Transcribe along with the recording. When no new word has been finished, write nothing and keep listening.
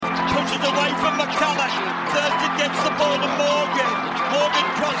McCulloch. Thurston gets the ball to Morgan. Morgan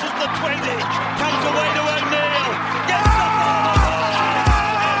crosses the 20. Comes away to O'Neill. Gets the ball.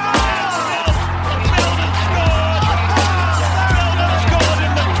 Milner scored. Milner scored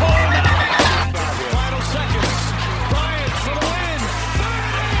in the corner. Final seconds. Bryant for the win.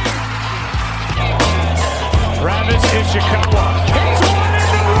 Travis Ishikawa. Hits one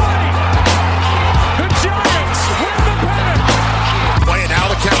into right. The Giants win the pennant. Play it now,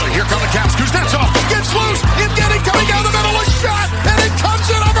 the counter. Here come the Caps. Kuznetsov gets loose. Evgeny coming down the middle. A shot. And it comes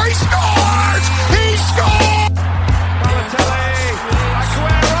in over. He scores. He scores. Balotelli.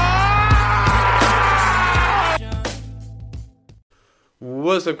 Aguero.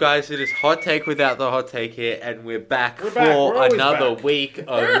 What's up, guys? It is Hot Take without the hot take here, and we're back We're for another back. week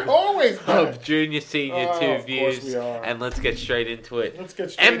We're always back. of Junior Senior Of 2 course views. we are. And let's get straight into it. Let's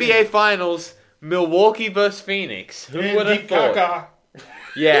get straight NBA in. Finals, Milwaukee versus Phoenix. Who would have Deep thought? Kaka.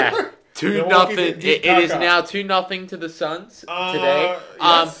 Yeah, 2-0. Milwaukee's in deep It is caca. now 2-0 to the Suns today.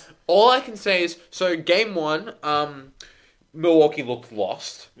 Yes. All I can say is, so game one, Milwaukee looked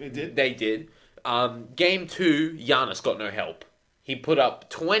lost. They did. Game two, Giannis got no help. He put up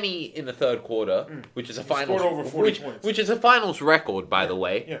 20 in the third quarter, which is a finals scored over 40 points. which is a finals record, by the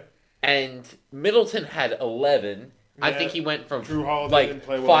way. Yeah. And Middleton had 11. I Yeah. think he went from Drew Holiday like didn't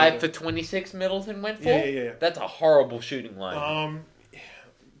play well 5 either. for 26. Middleton went for. Yeah. That's a horrible shooting line.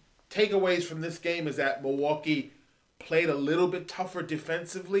 Takeaways from this game is that Milwaukee played a little bit tougher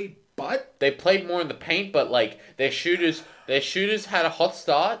defensively, but They played more in the paint, but like their shooters had a hot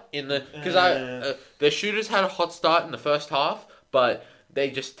start in the their shooters had a hot start in the first half, but they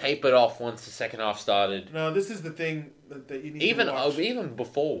just tapered off once the second half started. no, this is the thing that you need Even to watch. even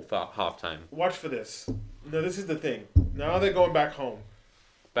before halftime. Watch for this. No, this is the thing. Now they're going back home.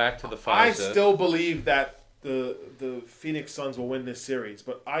 Back to the I Pfizer. still believe that the Phoenix Suns will win this series,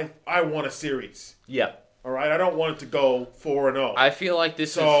 but I want a series. Yeah. All right, I don't want it to go 4-0. I feel like this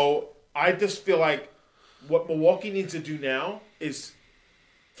is So I just feel like what Milwaukee needs to do now is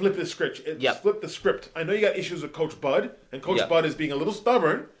flip the script. Yep. Flip the script. I know you got issues with Coach Bud, and Coach Yep. Bud is being a little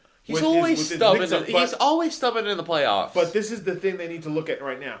stubborn. he's with always his stubborn. mix-up, He's always stubborn in the playoffs. but this is the thing they need to look at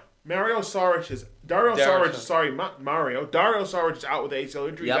right now. Dario Saric is out with the ACL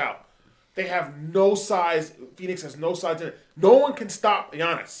injury. Yep. He's out. They have no size. Phoenix has no size in it. No one can stop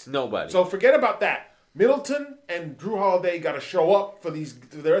Giannis. Nobody. So forget about that. Middleton and Drew Holiday got to show up for the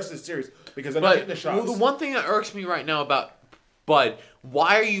rest of the series because they're not But hitting the shots. the one thing that irks me right now about Bud,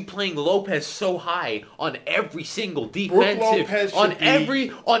 why are you playing Lopez so high on every single defensive Lopez on should be-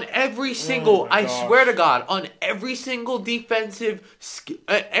 every single my I gosh. swear to God on every single defensive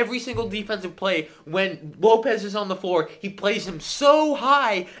play when Lopez is on the floor, he plays him so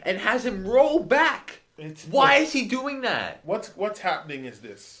high and has him roll back. Why is he doing that? What's happening is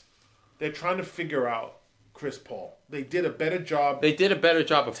this. They're trying to figure out Chris Paul. They did a better job. They did a better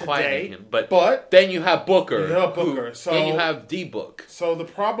job of quieting him, but then you have Booker. You have Booker, so- then you have D-Book. So the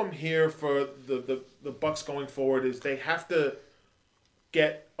problem here for the Bucks going forward is they have to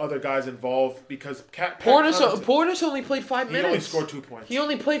get other guys involved because Portis only played 5 he minutes. only scored 2 points. He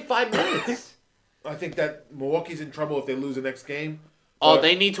only played 5 minutes. I think that Milwaukee's in trouble if they lose the next game. Oh, But-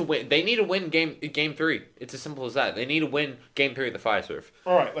 they need to win. They need to win game 3. It's as simple as that. They need to win game 3 of the Fiserv.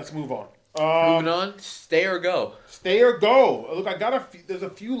 All right, let's move on. Moving on, stay or go. Stay or go. Look, I got there's a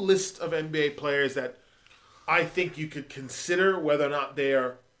few lists of NBA players that I think you could consider whether or not they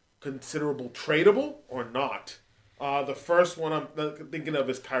are considerable tradable or not. The first one I'm thinking of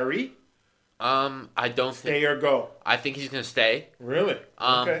is Kyrie. I don't Stay think. or go. I think he's gonna stay. Really?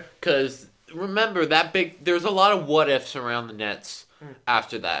 Okay. Because remember there's a lot of what ifs around the Nets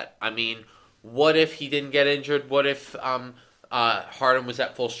after that. I mean, what if he didn't get injured? What if Harden was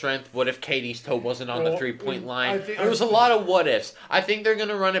at full strength? What if KD's toe wasn't on the 3-point line? There was a lot of what ifs. I think they're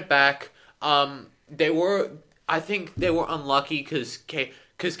gonna run it back. I think they were unlucky because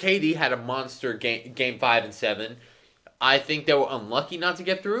KD had a monster game 5 and 7. I think they were unlucky not to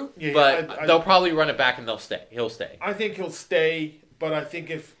get through, but they'll probably run it back and they'll stay. He'll stay. I think he'll stay, but I think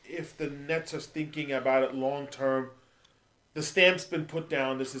if the Nets are thinking about it long term, the stamp's been put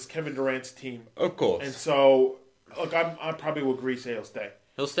down. This is Kevin Durant's team, Of course. and so look, I probably will agree say he'll stay.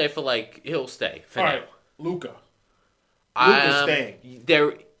 He'll stay for All now. right, Luka. Luka's staying.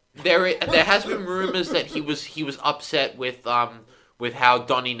 There has been rumors that he was upset with how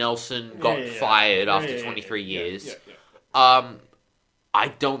Donnie Nelson got fired after 23 years. I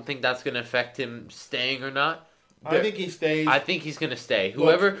don't think that's going to affect him staying or not. I think he stays. I think he's going to stay.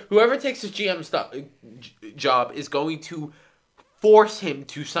 Whoever takes his GM job is going to force him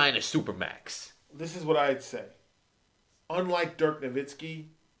to sign a supermax. This is what I'd say. Unlike Dirk Nowitzki,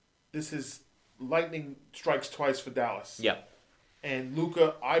 this is lightning strikes twice for Dallas. Yeah. And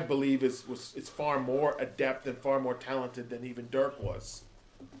Luka, I believe, is far more adept and far more talented than even Dirk was.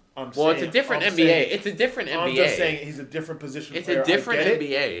 It's a different NBA. It's a different NBA. I'm just saying he's a different position It's player. a different I get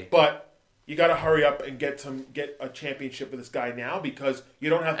NBA. it, but you got to hurry up and get a championship for this guy now because you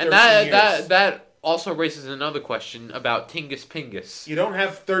don't have 13 years. That also raises another question about Tingus Pingus. You don't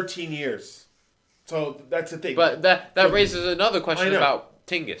have 13 years. So that's the thing. But that raises another question about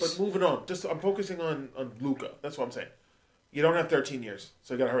Tingus. But moving on. I'm focusing on Luka. That's what I'm saying. You don't have 13 years,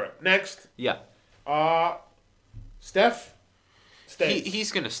 so you got to hurry up. Next. Yeah. Steph stays.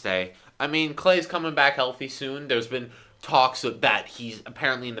 He's going to stay. I mean, Clay's coming back healthy soon. There's been talks of that he's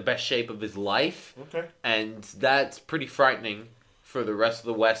apparently in the best shape of his life. Okay. And that's pretty frightening for the rest of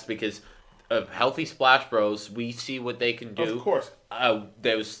the West because of healthy Splash Bros. We see what they can do. Of course.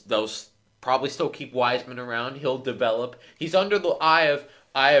 Those probably still keep Wiseman around. He'll develop. He's under the eye of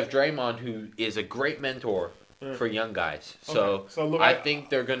Draymond, who is a great mentor for young guys. So look, I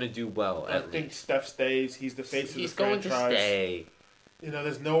think they're going to do well. I think Steph stays. He's the face of the franchise. He's going to stay.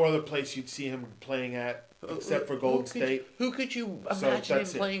 There's no other place you'd see him playing at except for Golden State. Who could you imagine him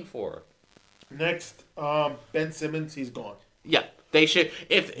playing for? Next, Ben Simmons. He's gone. Yeah, they should.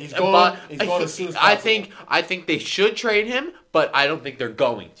 If he's gone, he's gone as soon as possible. I think they should trade him, but I don't think they're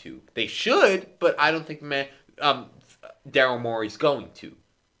going to. They should, but I don't think Daryl Morey's going to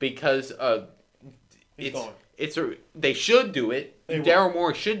because he's gone. They should do it. Daryl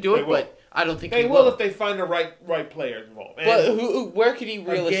Morey should do it, but I don't think they will if they find the right player involved. But where could he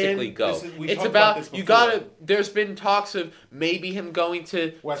realistically go? It's about you gotta. There's been talks of maybe him going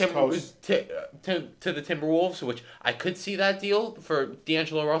to West Coast to the Timberwolves, which I could see that deal for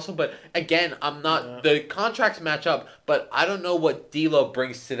D'Angelo Russell. But again, I'm not. The contracts match up, but I don't know what D'Lo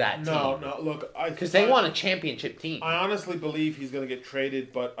brings to that team. No, look, because they want a championship team. I honestly believe he's going to get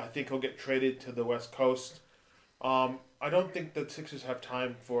traded, but I think he'll get traded to the West Coast. I don't think the Sixers have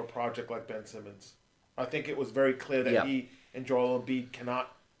time for a project like Ben Simmons. I think it was very clear that he and Joel Embiid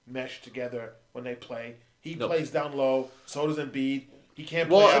cannot mesh together when they play. He plays down low. So does Embiid. He can't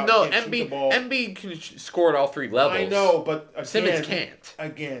play out. Can't shoot the ball. Embiid can score at all three levels. I know, but again, Simmons can't.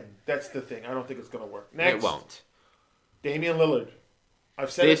 Again, that's the thing. I don't think it's going to work. Next, it won't. Damian Lillard.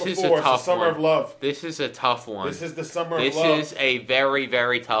 I've said it before. It's the summer of love. This is a tough one. This is the summer of love. This is a very,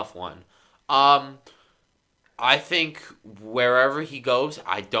 very tough one. I think wherever he goes,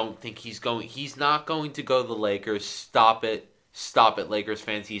 I don't think he's going. He's not going to go to the Lakers. Stop it, Lakers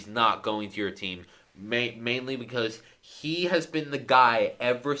fans. He's not going to your team. Mainly because he has been the guy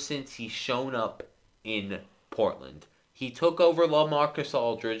ever since he's shown up in Portland. He took over LaMarcus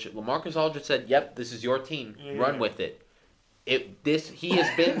Aldridge. LaMarcus Aldridge said, "Yep, this is your team. Run with it." He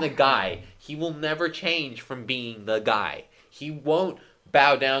has been the guy. He will never change from being the guy. He won't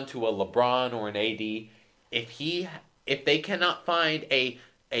bow down to a LeBron or an AD. If they cannot find a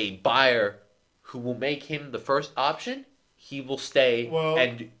buyer who will make him the first option, he will stay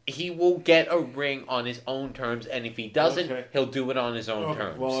and he will get a ring on his own terms. And if he doesn't, he'll do it on his own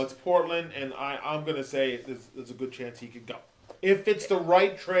terms. Well, it's Portland, and I'm going to say there's a good chance he could go. If it's the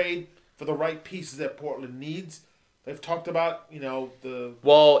right trade for the right pieces that Portland needs, they've talked about, the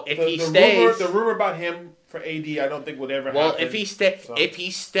rumor about him for AD, I don't think would ever happen. Well, if he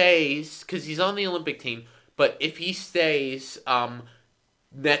stays, because he's on the Olympic team. But if he stays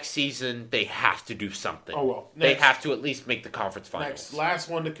next season, they have to do something. Oh, well. They have to at least make the conference finals. Next, last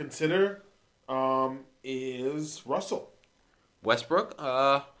one to consider is Russell. Westbrook?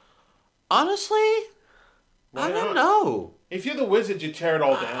 Honestly, I don't know. If you're the Wizards, you tear it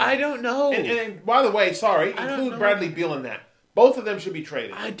all down. I don't know. And by the way, include Bradley Beal in that. Both of them should be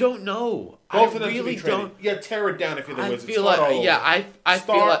traded. I don't know. Both of them should be traded. Yeah, tear it down if you're the Wizards. I feel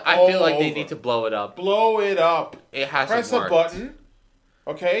like they need to blow it up. Blow it up. It hasn't Press worked. a button.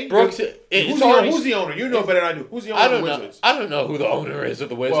 Okay. Brooks, who's the owner? You know better than I do. Who's the owner of the Wizards? I don't know who the owner is of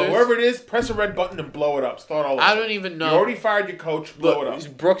the Wizards. Well, whoever it is, press a red button and blow it up. Start all over. I don't even know. You already fired your coach. Blow it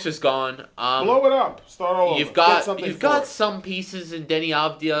up. Brooks is gone. Blow it up. Start all over. You've got some pieces in Denny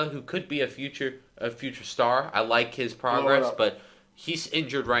Avdia who could be a future star. I like his progress, but he's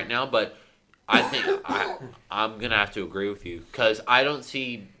injured right now. But I think I'm gonna have to agree with you because I don't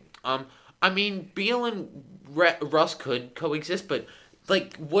see. I mean, Beal and Russ could coexist, but.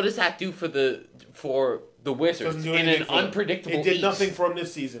 Like, what does that do for the Wizards in an unpredictable It did East? nothing for them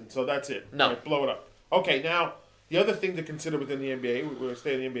this season, so that's it. No. Right, blow it up. Okay, now, the other thing to consider within the NBA, we're going to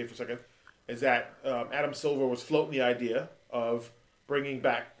stay in the NBA for a second, is that Adam Silver was floating the idea of bringing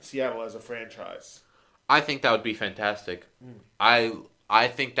back Seattle as a franchise. I think that would be fantastic. I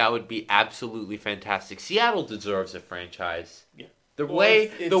think that would be absolutely fantastic. Seattle deserves a franchise. Yeah. The Well, way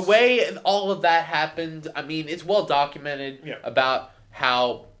it's- all of that happened, I mean, it's well documented Yeah. about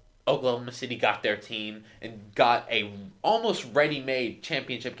how Oklahoma City got their team and got a almost ready-made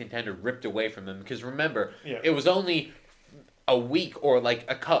championship contender ripped away from them. Because remember, Yeah. it was only a week or like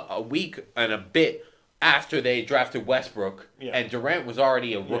a week and a bit after they drafted Westbrook, Yeah. and Durant was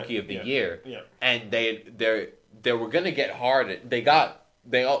already a rookie of the year, Yeah. and they were going to get Harden. They could have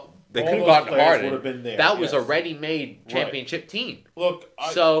All gotten those players Harden. would have been there, That was a yes. ready-made championship team. Look,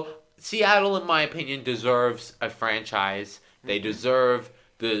 So Seattle, in my opinion, deserves a franchise. They deserve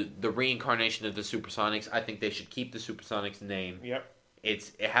the reincarnation of the Supersonics. I think they should keep the Supersonics name. Yep.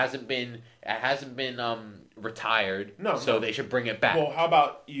 It hasn't been retired. No, so no. they should bring it back. Well, how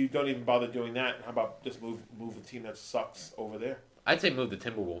about you don't even bother doing that? How about just move a team that sucks over there? I'd say move the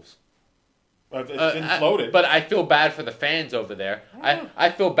Timberwolves. It's been floated. But I feel bad for the fans over there. I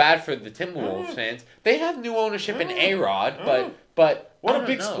feel bad for the Timberwolves fans. They have new ownership in A-Rod, but what I a don't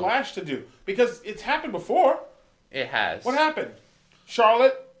big know. splash to do. Because it's happened before. It has. What happened?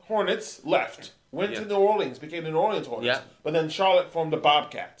 Charlotte Hornets left. Went to Yeah. New Orleans, became the New Orleans Hornets. Yeah. But then Charlotte formed the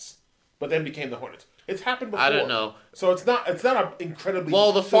Bobcats. But then became the Hornets. It's happened before. I don't know. So it's not an incredibly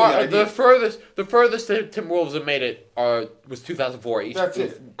Well, silly idea. the furthest the Timberwolves have made it was 2004 East That's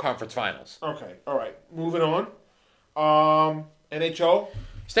it. Conference Finals. Okay, all right. Moving on. NHL.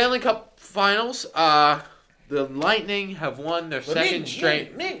 Stanley Cup Finals. The Lightning have won their second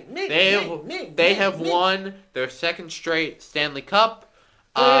straight. They have won their second straight Stanley Cup.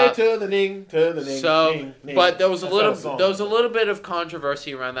 To the ning. So, ning, ning. but there was a That's not little song. there was a little bit of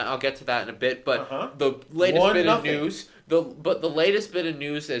controversy around that. I'll get to that in a bit. But the latest 1-0. bit of news, the latest bit of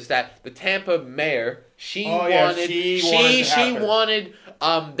news is that the Tampa mayor she wanted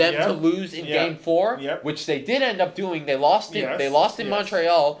them to lose in Game 4, which they did end up doing. They lost in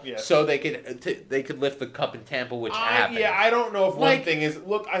Montreal, so they could lift the cup in Tampa, which happened. Yeah, I don't know if one Like- thing is.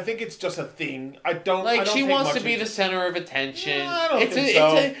 Look, I think it's just a thing. I don't. Like I don't she take wants much to be into- the center of attention. I don't it's think a,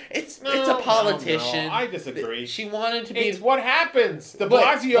 so. It's No, a politician. no, I disagree. She wanted to be. It's what happens. De But,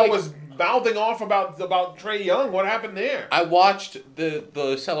 Blasio like- was mouthing off about Trae Young. What happened there? I watched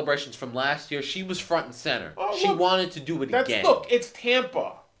the celebrations from last year. She was front and center. Oh, She look, wanted to do it again. Look, it's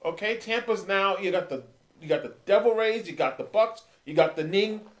Tampa. Okay, Tampa's now. You got the Devil Rays. You got the Bucks. You got the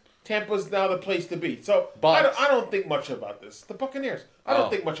Ning. Tampa's now the place to be. So Bucks. I don't think much about this. The Buccaneers. I don't Oh.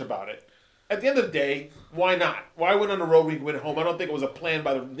 think much about it. At the end of the day, why not? Why win on the road? We can win at home. I don't think it was a plan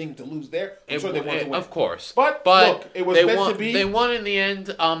by the Ning to lose there. I'm sure they want to win. Of course, But look, it was they meant won, to be. They won in the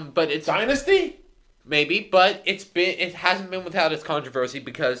end. But it's Dynasty. maybe, but it hasn't been without its controversy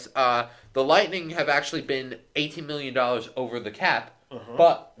because the Lightning have actually been $18 million over the cap,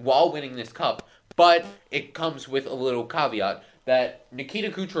 but while winning this cup. But it comes with a little caveat that Nikita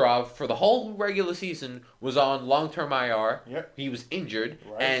Kucherov for the whole regular season was on long-term IR. Yep. He was injured,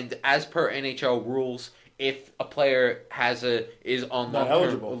 Right. and as per NHL rules, if a player is on Not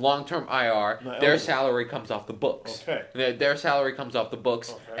eligible. long-term IR, Not their eligible. salary comes off the books. Okay. Their salary comes off the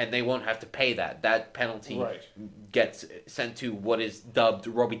books, Okay. and they won't have to pay that. That penalty Right. gets sent to what is dubbed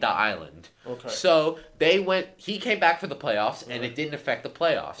Robita Island. Okay. So he came back for the playoffs, and it didn't affect the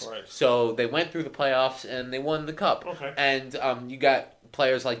playoffs. Right. So they went through the playoffs, and they won the cup. Okay. And you got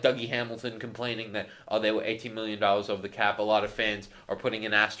players like Dougie Hamilton complaining that they were $18 million over the cap. A lot of fans are putting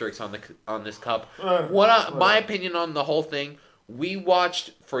an asterisk on this cup. My opinion on the whole thing, we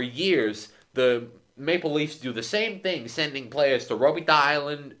watched for years the Maple Leafs do the same thing, sending players to Robita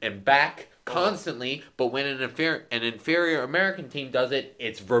Island and back constantly, but when an inferior American team does it,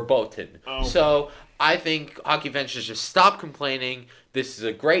 it's verboten. Oh. So I think Hockey Ventures just stop complaining. This is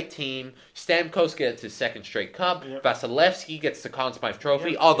a great team. Stamkos gets his second straight cup. Yep. Vasilevsky gets the Conn Smythe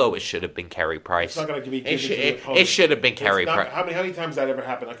Trophy, Yep. although it should have been Carey Price. It's not going to be It given should- to the it opponent. should have been It's Carey not- Price. How many times that ever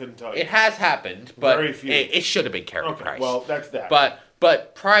happened? I couldn't tell you. It has happened, but Very few. it should have been Carey Okay, Price. well, that's that.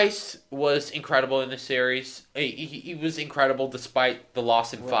 But Price was incredible in this series. He was incredible despite the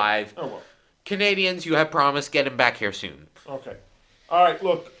loss in 5. Oh, well. Canadians, you have promised, get him back here soon. Okay. All right,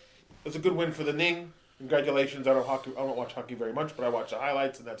 look. It's a good win for the Ning. Congratulations. I don't watch hockey very much, but I watch the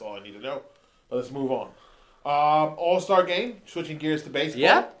highlights, and that's all I need to know. But let's move on. All-Star Game. Switching gears to baseball.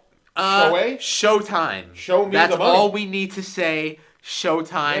 Yeah. Shohei? Showtime. Show me That's the money. all we need to say.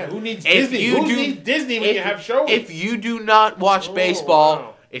 Showtime. Yeah, who needs If Disney? you Who do- needs Disney when you have Shohei? If you do not watch Oh, baseball,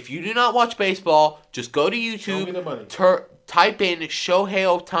 wow. just go to YouTube. Show me the money. Type in Shohei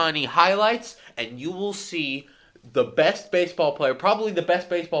Ohtani highlights, and you will see the best baseball player, probably the best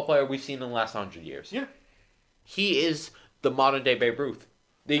baseball player we've seen in the last 100 years. Yeah. He is the modern day Babe Ruth.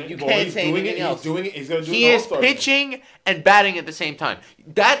 You Well, can't he's say doing anything it. else. He's doing it. He's going to do He an is All-Star Game. pitching and batting at the same time.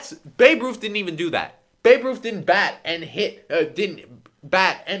 Babe Ruth didn't even do that. Babe Ruth didn't bat and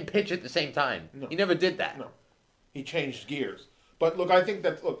pitch at the same time. No. He never did that. No, he changed gears. But look, I think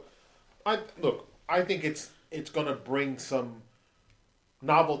that I think it's going to bring some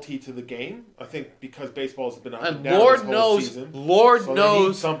novelty to the game. I think because baseball has been up and down Lord this whole knows, season, Lord so knows they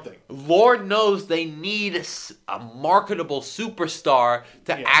need something. Lord knows they need a marketable superstar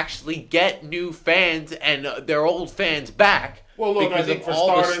to actually get new fans and their old fans back. Well, look, because I think of for all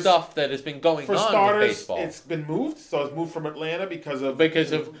starters, the stuff that has been going for on starters, with baseball. it's been moved. So it's moved from Atlanta because of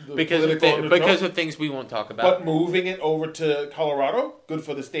things we won't talk about. But moving it over to Colorado, good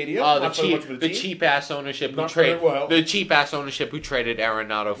for the stadium. Not so much for the team. cheap ass ownership who Not traded very well. the cheap ass ownership who traded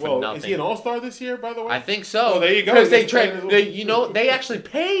Arenado for nothing. Is he an All-Star this year? By the way, I think so. Oh, there you go. Because He's playing they actually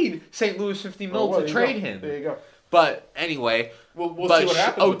paid St. Louis $50 million to trade him. There you go. But anyway, We'll see what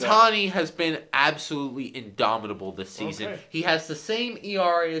happens with that. Ohtani has been absolutely indomitable this season. Okay. He has the same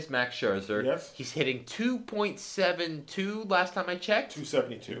ERA as Max Scherzer. Yes. He's hitting 2.72 last time I checked.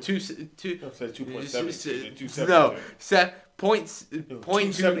 272. Don't say 2.72. 272. No, points.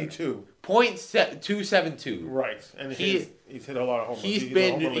 272. 272. Right, and he's hit a lot of home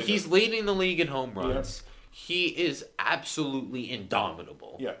runs. He's leading the league in home runs. He is absolutely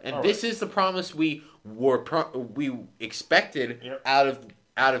indomitable. Yeah, and this is the promise we expected out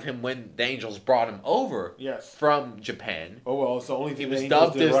of him when the Angels brought him over from Japan. Oh well, it's the only thing he was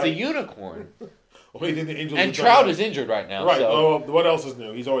dubbed as the unicorn. Only thing the Angels and Trout is injured right now. Right. So. Oh, what else is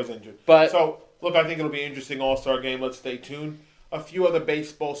new? He's always injured. So look, I think it'll be an interesting All-Star game. Let's stay tuned. A few other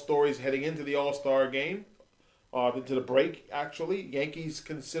baseball stories heading into the All-Star game. Into the break, actually. Yankees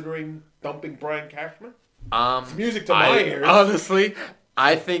considering dumping Brian Cashman. It's music to my ears. Honestly,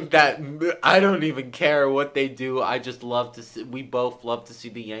 I think that I don't even care what they do. I just love to see. We both love to see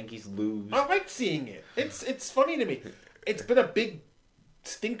the Yankees lose. I like seeing it. It's funny to me. It's been a big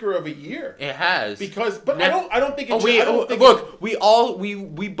stinker of a year. It has I don't think it.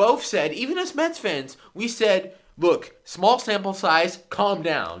 We both said, even as Mets fans, we said, look, small sample size, calm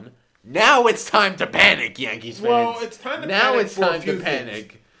down. Now it's time to panic, Yankees fans. Well, it's time to panic. Now it's time to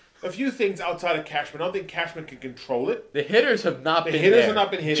panic. A few things outside of Cashman. I don't think Cashman can control it. The hitters have not been hitting.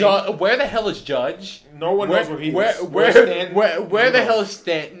 Where the hell is Judge? No one knows where he is. Where the hell is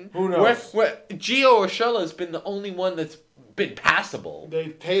Stanton? Who knows? Gio Urshela has been the only one that's been passable.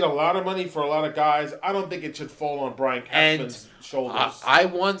 They've paid a lot of money for a lot of guys. I don't think it should fall on Brian Cashman's shoulders. I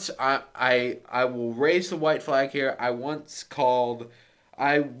will raise the white flag here. I'm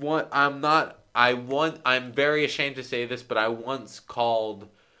very ashamed to say this, but I once called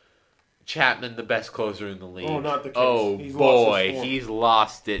Chapman the best closer in the league. Oh, not the case. Oh, he's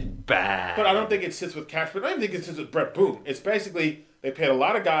lost it bad. But I don't think it sits with Cashman. I don't think it sits with Brett Boone. It's basically they paid a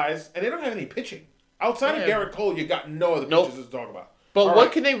lot of guys, and they don't have any pitching. Outside of Garrett Cole, you got no other pitchers to talk about. But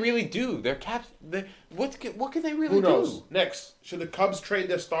what can they really do? What can they really do? Who knows? Next, should the Cubs trade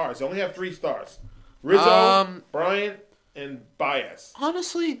their stars? They only have 3 stars. Rizzo, Bryant, and Baez.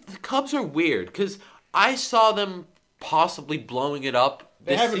 Honestly, the Cubs are weird, because I saw them possibly blowing it up.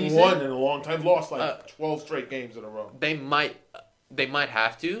 They haven't won in a long time. Lost 12 straight games in a row. They might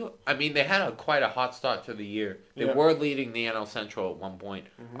have to. I mean, they had quite a hot start to the year. They were leading the NL Central at one point.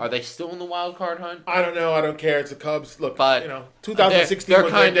 Mm-hmm. Are they still in the wild card hunt? I don't know. I don't care. It's the Cubs. Look, but 2016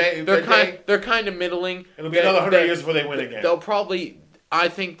 was their day. They're kind of middling. It'll be another 100 years before they win again. They'll probably. I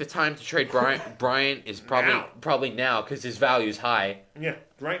think the time to trade Bryant is probably now because his value is high. Yeah,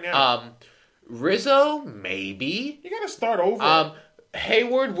 right now. Rizzo, maybe. You got to start over.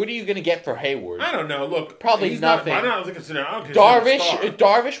 Hayward, what are you going to get for Hayward? I don't know. Look, probably nothing. I don't consider him a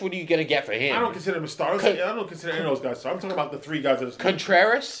Darvish, what are you going to get for him? I don't consider him a star. I don't consider any of those guys. So I'm talking about the 3 guys that are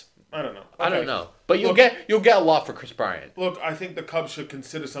Contreras? I don't know. Okay. I don't know. But you'll get a lot for Chris Bryant. Look, I think the Cubs should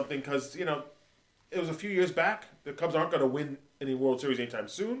consider something because, it was a few years back. The Cubs aren't going to win any World Series anytime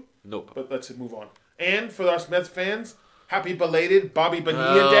soon. Nope. But let's move on. And for us Mets fans, happy belated Bobby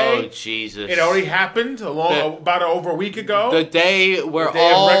Bonilla Day. Oh, Jesus. It already happened about over a week ago. The day where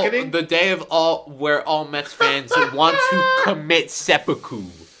all Mets fans want to commit seppuku.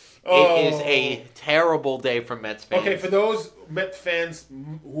 Oh. It is a terrible day for Mets fans. Okay, for those Mets fans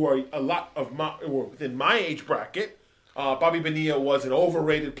who are within my age bracket, Bobby Bonilla was an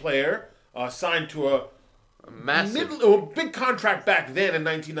overrated player, signed to a big contract back then in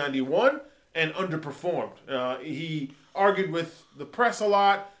 1991 and underperformed. He argued with the press a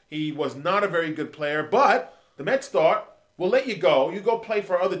lot. He was not a very good player, but the Mets thought, we'll let you go. You go play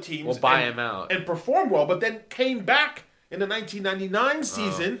for other teams. We'll buy him out. And perform well, but then came back in the 1999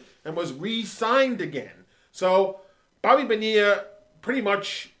 season and was re-signed again. So Bobby Bonilla, pretty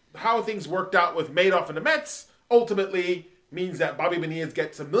much how things worked out with Madoff and the Mets, ultimately means that Bobby Bonilla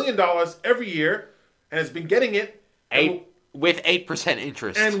gets $1 million every year, and has been getting it with 8%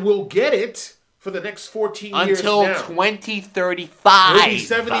 interest and will get it for the next 14 years until now. 2035. He'll be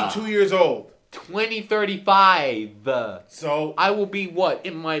 72 years old. 2035. So I will be what,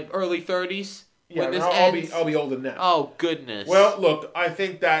 in my early 30s yeah, when this I'll ends? be older than that. Oh goodness. Well, look, I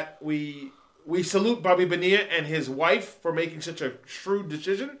think that we salute Bobby Bonilla and his wife for making such a shrewd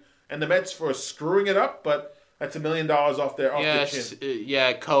decision, and the Mets for screwing it up. But that's $1 million off their yes, chin.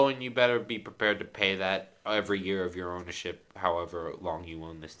 yeah, Cohen, you better be prepared to pay that every year of your ownership, however long you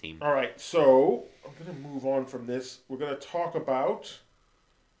own this team. All right, so I'm going to move on from this. We're going to talk about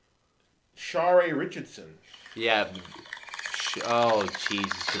Shari Richardson. Yeah. Oh,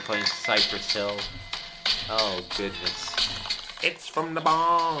 Jesus, you're playing Cypress Hill. Oh, goodness. It's from the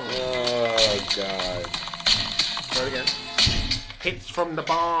bong. Oh, God. Start again. Hits from the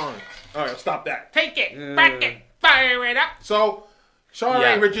bong. All right, stop that. Take it, back it, fire it up. So, Shari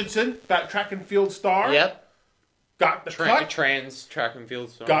Yeah. Richardson, that track and field star, Yep. got the cut. Trans track and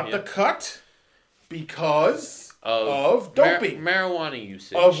field star. Got the yep. cut because of doping. Marijuana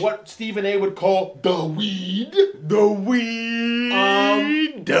usage. Of what Stephen A. would call the weed. the weed.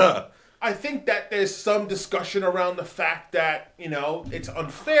 I think that there's some discussion around the fact that, it's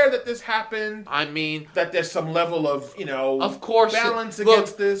unfair that this happened. I mean, That there's some level of, of course, balance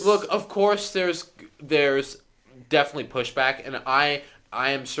against this. Look, of course, there's definitely pushback, and I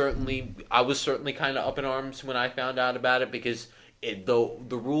was certainly kind of up in arms when I found out about it because the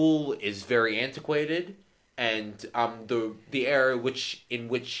rule is very antiquated, and the area in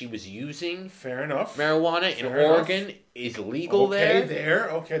which she was using Fair enough. marijuana in Oregon is legal Okay, there.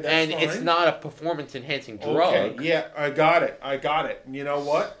 Okay, that's and fine. it's not a performance-enhancing drug. Okay, yeah, I got it. And you know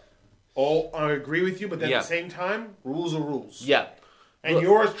what? I agree with you, but then at the same time, rules are rules. Yeah. And Look,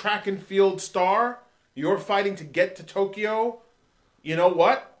 you're a track and field star. You're fighting to get to Tokyo. You know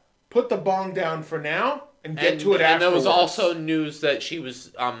what? Put the bong down for now and get to it afterwards. And there was also news that she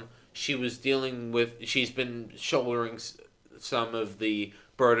was she's been shouldering some of the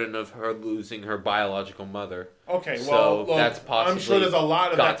burden of her losing her biological mother. Okay, so well, look, that's possibly I'm sure there's a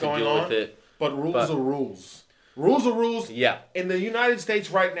lot of got that going to deal on. with it. But rules are rules. Rules are rules. Yeah. In the United States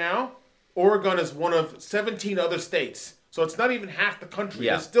right now, Oregon is one of 17 other states. So it's not even half the country.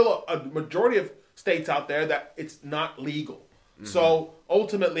 Yeah. There's still a majority of states out there that it's not legal. Mm-hmm. So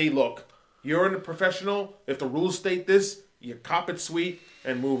ultimately, look, you're a professional. If the rules state this, you cop it sweet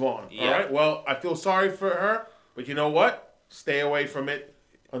and move on. Yeah. All right? Well, I feel sorry for her, but you know what? Stay away from it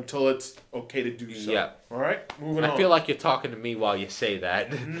until it's okay to do so. Yeah. All right? Moving on. I feel like you're talking to me while you say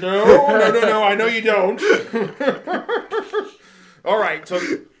that. No. I know you don't. All right. So,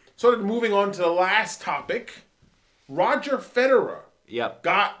 sort of moving on to the last topic. Roger Federer Yep.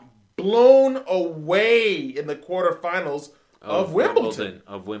 got blown away in the quarterfinals of Wimbledon.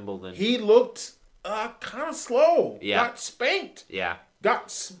 Of Wimbledon. He looked kind of slow. Yeah. Got spanked. Yeah. Got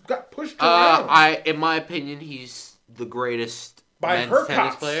pushed around. In my opinion, he's the greatest by men's Hurkacz,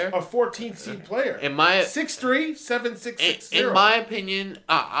 tennis player. a 14th seed player. 6'3", 6'3", 7'6", 6'0". In my opinion,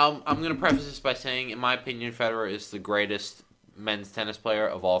 I'm going to preface this by saying, in my opinion, Federer is the greatest men's tennis player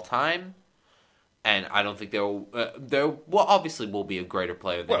of all time. And I don't think there obviously will be a greater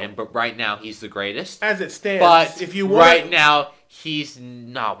player than him, but right now he's the greatest. As it stands, But if you want right now he's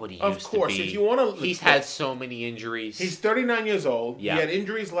not what he used to be. Of course, if you want to, he's had so many injuries. He's 39 years old. Yeah. He had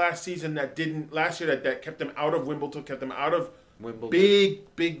injuries last year that kept him out of Wimbledon, kept him out of Wimbledon.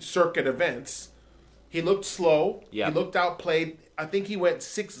 big circuit events. He looked slow. Yeah. He looked outplayed. I think he went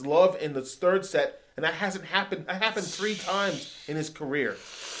 6-love in the third set, and that hasn't happened. That happened 3 times in his career.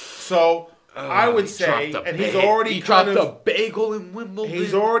 So I would say, and he's already dropped a bagel in Wimbledon.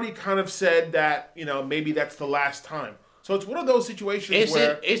 He's already kind of said that maybe that's the last time. So it's one of those situations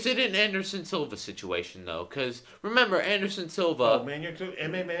where Is it an Anderson Silva situation though? Because remember, Anderson Silva. oh man, you're to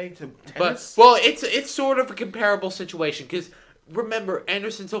MMA to But tennis. it's sort of a comparable situation because remember,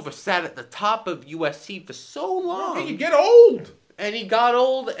 Anderson Silva sat at the top of USC for so long, and you get old. and he got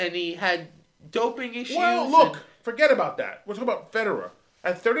old, and he had doping issues. Well, look, forget about that. We're talking about Federer.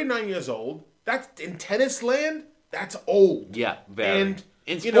 At 39 years old, that's in tennis land. That's old. yeah, very. And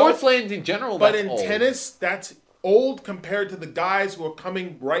in sports land in general, but that's in old. tennis, that's old compared to the guys who are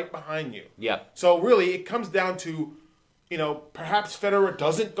coming right behind you. Yeah. So really, it comes down to, perhaps Federer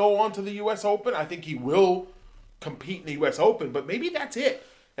doesn't go on to the U.S. Open. I think he will compete in the U.S. Open, but maybe that's it.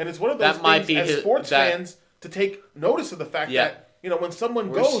 And it's one of those That might things be as sports fans to take notice of the fact that when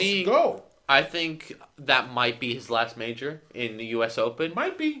someone goes, go. I think that might be his last major in the U.S. Open.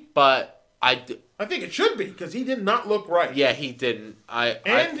 Might be, But I think it should be because he did not look right. yeah, he didn't.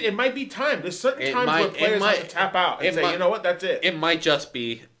 It might be time. There's certain It times might- where players it might- have to tap out and it say, might- you know what, that's it. It might just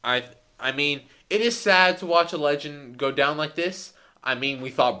be. I I mean, it is sad to watch a legend go down like this. I mean, we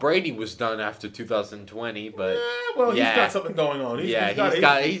thought Brady was done after 2020, but Well, he's got something going on. He's got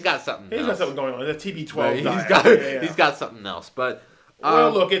something. He's got something going on. The He's TB12. got something else. But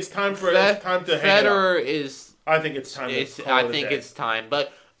look, it's time to hang it up. Federer is. I think it's time. It's time.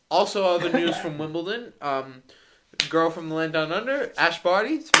 But also other news from Wimbledon. Girl from the land down under, Ash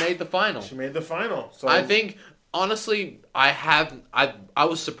Barty's made the final. She made the final. So I think honestly, I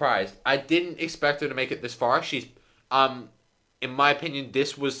was surprised. I didn't expect her to make it this far. She's in my opinion,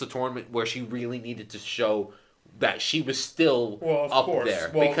 this was the tournament where she really needed to show that she was still up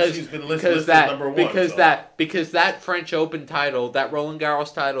there. Well, because she's been listed number one. Because that French Open title, that Roland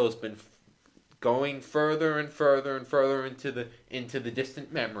Garros title, has been going further and further and further into the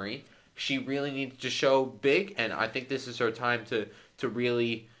distant memory. She really needed to show big, and I think this is her time to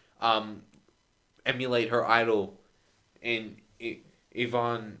really emulate her idol in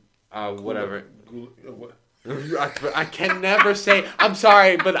Yvonne whatever. I can never say. I'm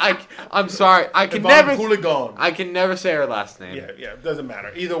sorry, but I'm sorry. I can never. Hooligan. I can never say her last name. Yeah. It doesn't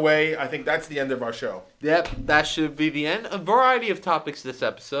matter. Either way, I think that's the end of our show. Yep, that should be the end. A variety of topics this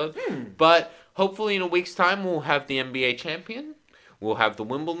episode, but hopefully in a week's time we'll have the NBA champion, we'll have the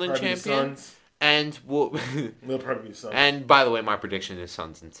Wimbledon champion, and it'll probably be Suns. And by the way, my prediction is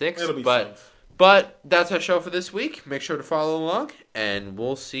Suns in 6. It'll be Suns. But that's our show for this week. Make sure to follow along, and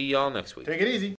we'll see y'all next week. Take it easy.